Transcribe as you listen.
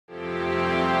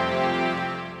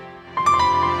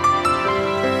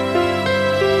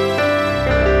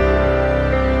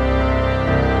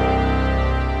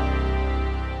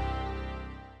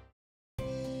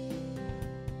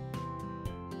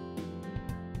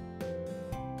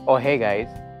Oh hey guys,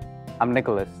 I'm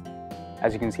Nicholas.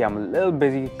 As you can see, I'm a little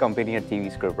busy completing a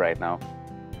TV script right now.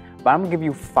 But I'm gonna give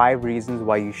you 5 reasons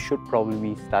why you should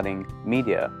probably be studying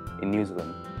media in New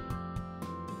Zealand.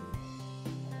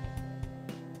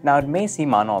 Now it may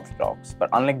seem unorthodox, but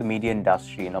unlike the media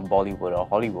industry in Bollywood or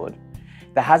Hollywood,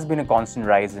 there has been a constant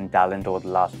rise in talent over the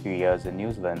last few years in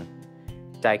New Zealand.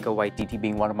 Taika Waititi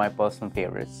being one of my personal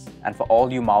favorites. And for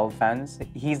all you Marvel fans,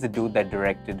 he's the dude that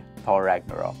directed Thor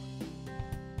Ragnarok.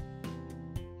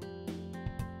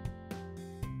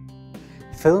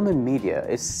 Film and media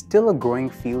is still a growing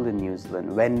field in New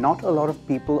Zealand where not a lot of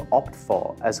people opt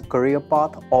for as a career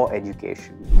path or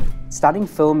education. Studying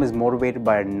film is motivated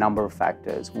by a number of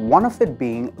factors, one of it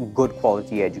being good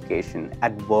quality education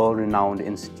at world-renowned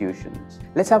institutions.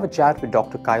 Let's have a chat with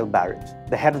Dr. Kyle Barrett,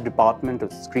 the head of Department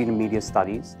of Screen and Media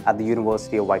Studies at the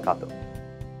University of Waikato.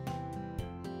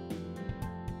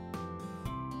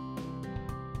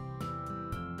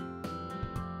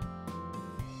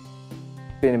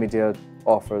 Screen and media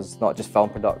offers not just film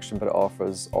production, but it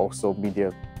offers also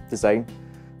media design.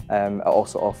 It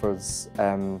also offers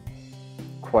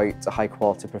quite a high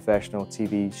quality professional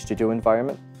TV studio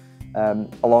environment.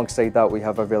 Alongside that, we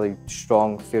have a really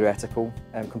strong theoretical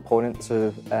component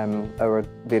to our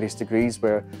various degrees,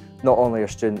 where not only are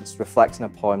students reflecting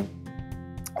upon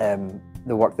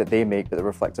the work that they make, but they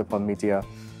reflect upon media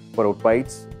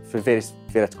worldwide through various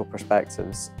theoretical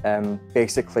perspectives.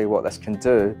 Basically what this can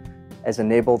do is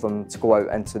enable them to go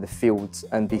out into the field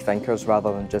and be thinkers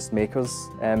rather than just makers.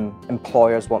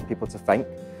 Employers want people to think.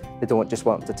 They don't just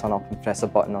want them to turn up and press a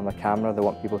button on the camera. They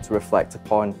want people to reflect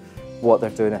upon what they're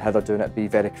doing and how they're doing it, be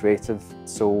very creative.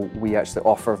 So we actually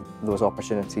offer those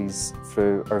opportunities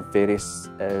through our various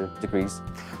degrees.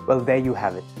 Well, there you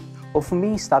have it. Well, for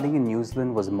me, studying in New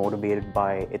Zealand was motivated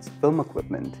by its film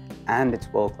equipment and its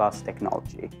world-class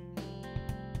technology.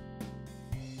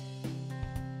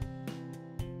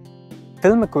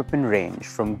 Film equipment range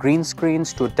from green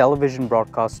screens to a television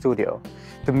broadcast studio,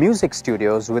 to music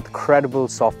studios with credible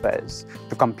softwares,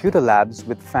 to computer labs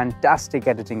with fantastic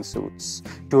editing suites,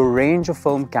 to a range of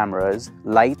film cameras,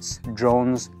 lights,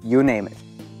 drones, you name it.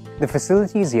 The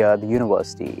facilities here at the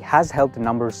university has helped a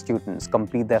number of students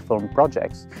complete their film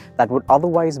projects that would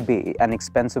otherwise be an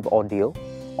expensive ordeal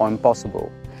or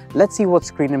impossible. Let's see what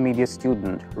screen and media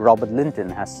student Robert Linton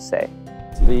has to say.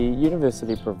 The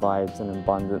university provides an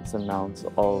abundance amount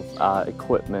of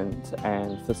equipment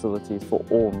and facilities for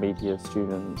all media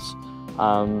students.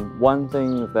 One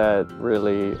thing that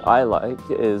really I like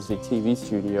is the TV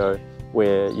studio,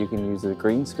 where you can use a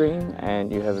green screen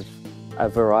and you have a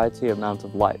variety amount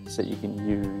of lights that you can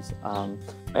use.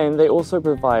 And they also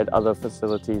provide other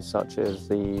facilities such as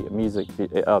the music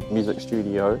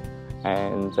studio,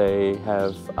 and they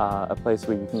have a place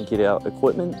where you can get out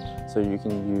equipment, so you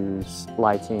can use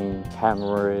lighting,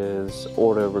 cameras,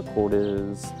 audio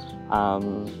recorders,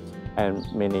 and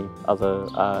many other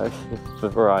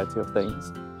variety of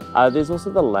things. There's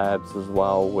also the labs as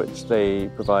well, which they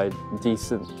provide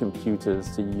decent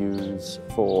computers to use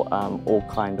for all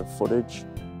kind of footage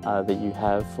that you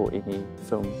have for any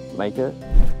filmmaker.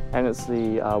 And it's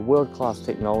the world-class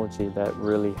technology that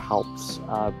really helps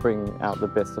bring out the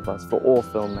best of us for all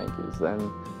filmmakers, and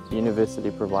the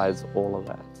university provides all of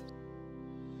that.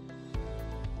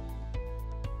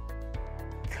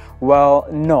 Well,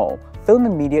 no, film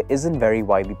and media isn't very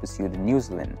widely pursued in New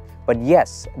Zealand. But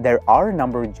yes, there are a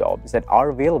number of jobs that are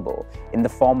available in the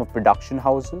form of production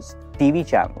houses, TV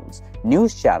channels,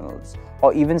 news channels,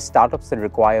 or even startups that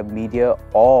require media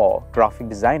or graphic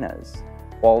designers.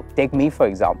 Well, take me for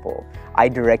example. I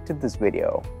directed this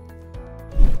video.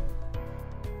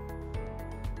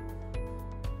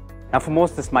 Now for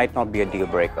most this might not be a deal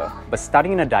breaker, but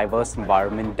studying in a diverse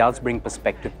environment does bring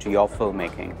perspective to your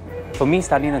filmmaking. For me,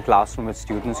 studying in a classroom with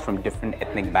students from different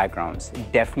ethnic backgrounds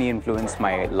definitely influenced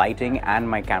my lighting and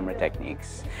my camera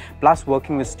techniques. Plus,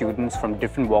 working with students from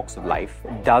different walks of life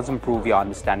does improve your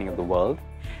understanding of the world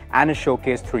and is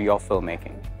showcased through your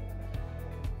filmmaking.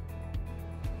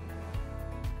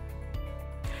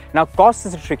 Now, cost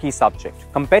is a tricky subject.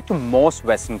 Compared to most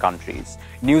Western countries,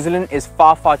 New Zealand is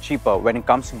far cheaper when it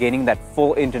comes to gaining that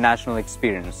full international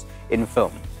experience in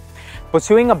film.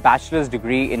 Pursuing a bachelor's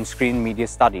degree in screen and media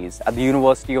studies at the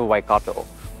University of Waikato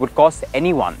would cost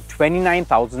anyone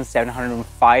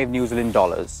 29,705 New Zealand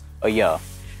dollars a year.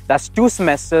 That's 2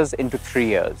 semesters into 3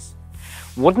 years.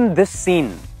 Wouldn't this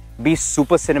scene be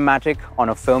super cinematic on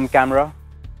a film camera?